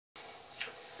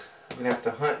I'm gonna have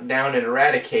to hunt down and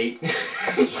eradicate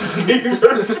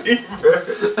beaver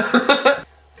fever.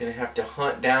 Gonna have to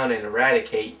hunt down and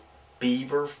eradicate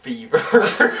beaver fever.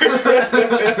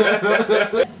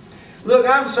 Look,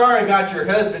 I'm sorry about your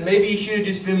husband. Maybe he should have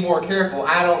just been more careful.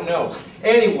 I don't know.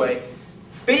 Anyway,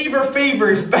 beaver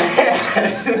fever is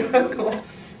bad.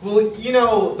 Well, you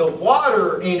know, the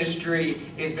water industry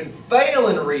has been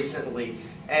failing recently,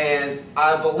 and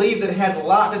I believe that it has a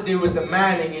lot to do with the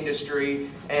mining industry,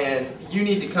 and you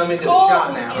need to come into the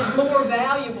shop now. Gold is more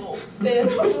valuable than,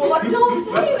 well,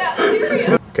 don't say that, serious.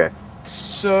 Okay.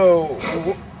 So,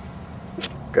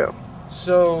 Go.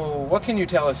 so what can you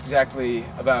tell us exactly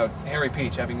about Harry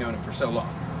Peach, having known him for so long?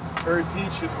 Harry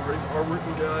Peach is a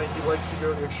hard-working guy. He likes to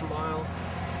go the extra mile.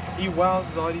 He wows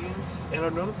his audience, and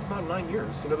I've known him for about 9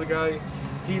 years. You know, the guy,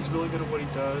 he's really good at what he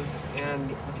does,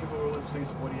 and people are really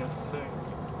pleased with what he has to say.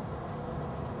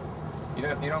 You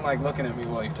don't like looking at me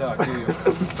while you talk, do you?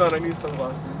 That's the sun. I need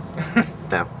sunglasses.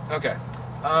 Now. Okay.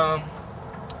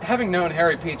 Having known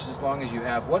Harry Peach as long as you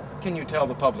have, what can you tell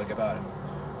the public about him?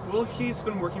 Well, he's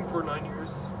been working for 9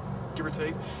 years, give or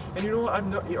take. And you know what? I've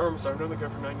known the guy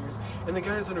for 9 years, and the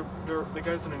guy's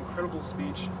an incredible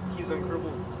speech. He's an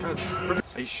incredible. God,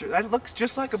 Are you sure? That looks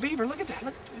just like a beaver. Look at that.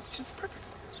 Look, it's just perfect.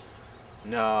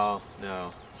 No.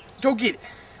 Go get it.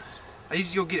 I need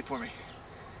you to go get it for me.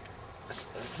 It's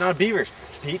not a beaver,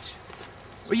 Peach.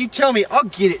 Well, you tell me. I'll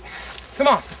get it. Come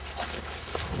on.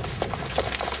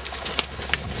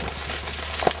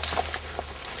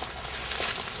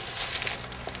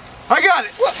 I got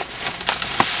it. Look.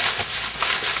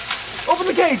 Open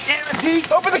the cage. Damn it, Pete.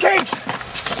 Open the cage.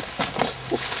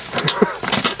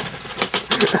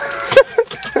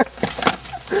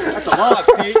 That's a log,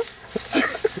 Peach.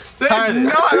 That is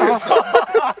not a log.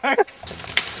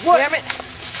 What? Damn it.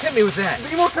 Hit me with that.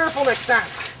 Be more careful next time.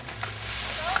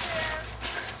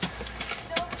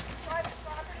 Private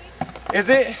property? Is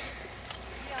it?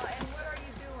 Yeah, and what are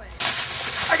you doing?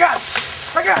 I got it.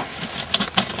 I got it.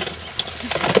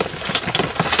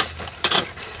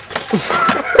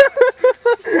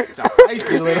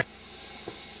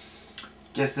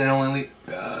 Guess that only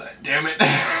damn it.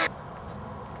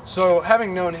 So,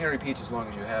 having known Harry Peach as long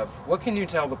as you have, what can you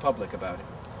tell the public about him?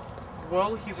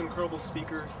 well, he's an incredible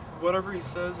speaker. Whatever he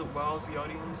says, it wows the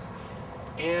audience.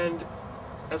 And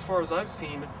as far as I've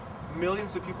seen,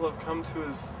 millions of people have come to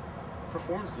his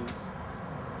performances.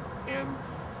 And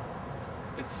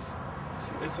it's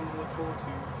something to look forward to.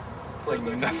 It's like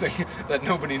nothing that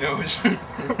nobody knows.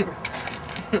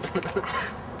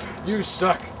 You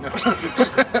suck. No.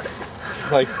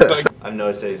 like I've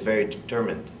noticed that he's very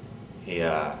determined. He's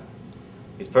a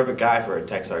perfect guy for a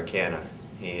Texarkana.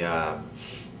 He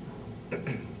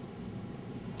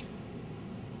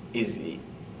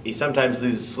sometimes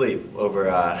loses sleep over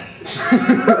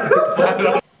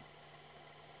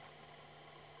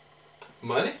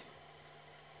money.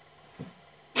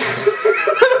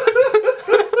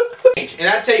 And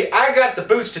I tell you, I got the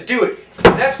boots to do it.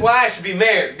 That's why I should be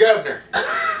mayor, governor.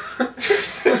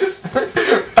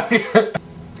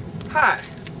 Hi,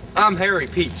 I'm Harry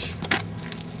Peach.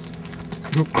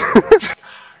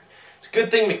 It's a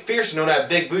good thing McPherson don't have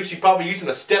big boots. She'd probably use them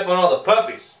to step on all the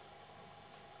puppies.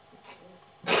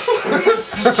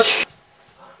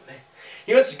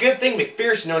 You know, it's a good thing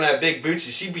McPherson don't have big boots.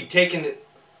 She'd be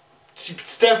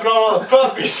stepping on all the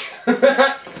puppies.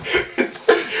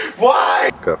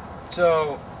 Why? Go.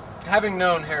 So, having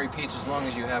known Harry Peach as long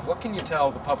as you have, what can you tell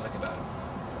the public about him?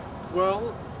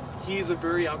 Well, he's a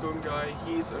very outgoing guy.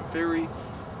 He's a very,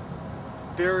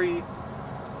 very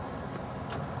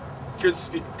good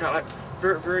speaker. God,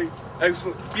 very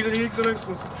excellent. He's an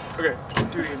excellent. Okay,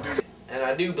 do it again. And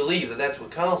I do believe that that's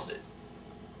what caused it.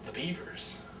 The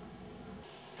beavers.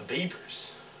 The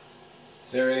beavers.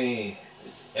 Is there any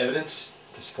evidence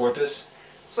to support this?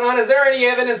 Son, is there any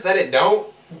evidence that it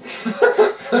don't?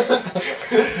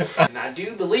 And I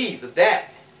do believe that that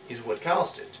is what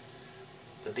caused it.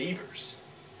 The beavers.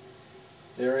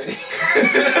 Is there any?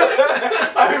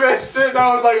 I missed it and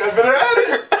I was like, I better add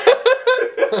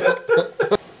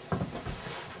it.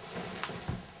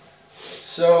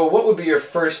 So, what would be your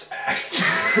first act?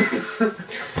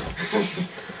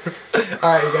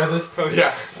 Alright, you got this? Oh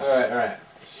yeah. Alright.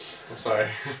 I'm sorry.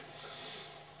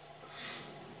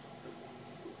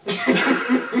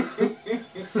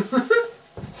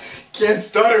 Can't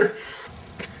stutter.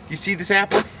 You see this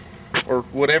apple? Or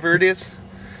whatever it is?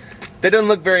 That doesn't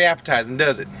look very appetizing,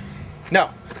 does it? No.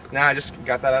 Nah, I just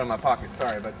got that out of my pocket.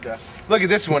 Sorry, but look at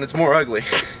this one. It's more ugly.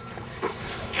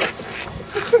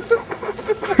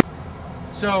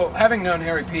 So, having known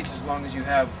Harry Peach as long as you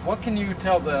have, what can you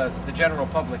tell the general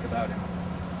public about him?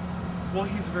 Well,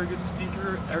 he's a very good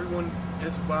speaker. Everyone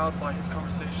is wowed by his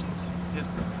conversations, his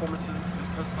performances, his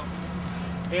press conferences,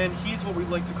 and he's what we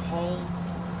like to call